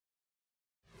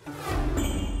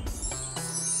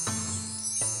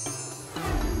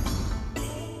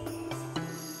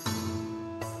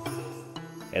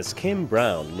As Kim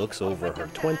Brown looks over her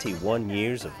 21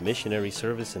 years of missionary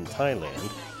service in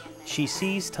Thailand, she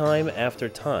sees time after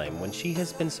time when she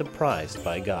has been surprised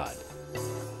by God.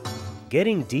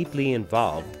 Getting deeply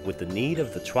involved with the need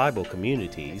of the tribal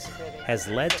communities has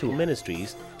led to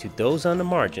ministries to those on the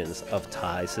margins of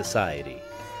Thai society.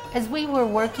 As we were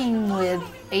working with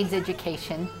AIDS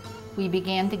education, we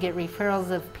began to get referrals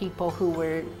of people who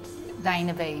were dying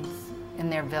of AIDS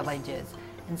in their villages.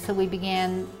 And so we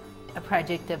began a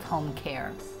project of home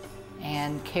care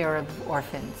and care of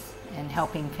orphans and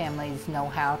helping families know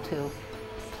how to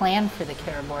plan for the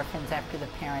care of orphans after the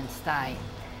parents die.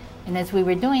 And as we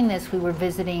were doing this, we were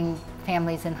visiting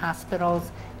families in hospitals,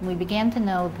 and we began to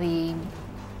know the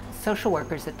social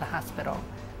workers at the hospital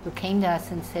who came to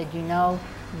us and said, you know,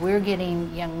 we're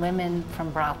getting young women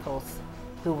from brothels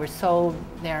who were sold,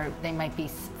 they might be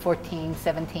 14,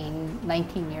 17,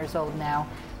 19 years old now.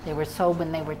 They were sold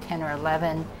when they were 10 or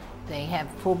 11. They have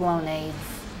full-blown AIDS.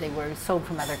 They were sold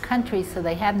from other countries, so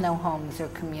they have no homes or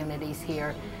communities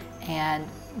here, and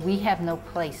we have no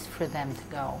place for them to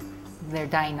go. They're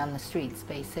dying on the streets,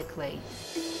 basically.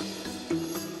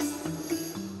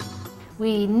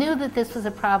 We knew that this was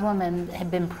a problem and had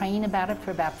been praying about it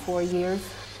for about 4 years,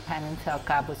 and until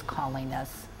God was calling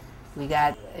us. We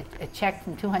got a check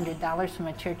from $200 from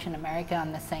a church in America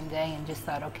on the same day and just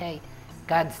thought, okay,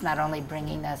 God's not only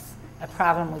bringing us a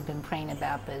problem we've been praying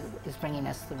about, but is bringing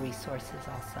us the resources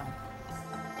also.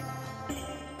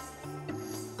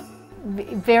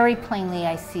 Very plainly,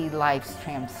 I see lives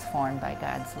transformed by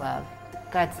God's love.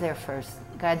 God's there first.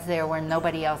 God's there where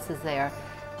nobody else is there.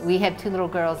 We had 2 little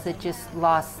girls that just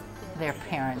lost their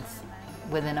parents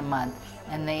within a month,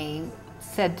 and they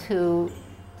said to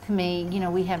me, you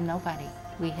know, we have nobody.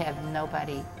 We have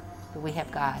nobody, but we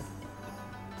have God.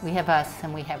 We have us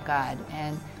and we have God.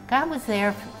 And God was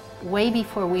there way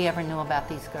before we ever knew about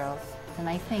these girls. And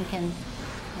I think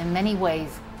in many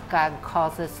ways, God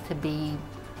calls us to be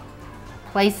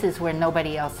places where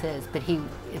nobody else is, but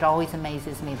it always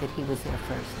amazes me that He was there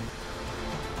first.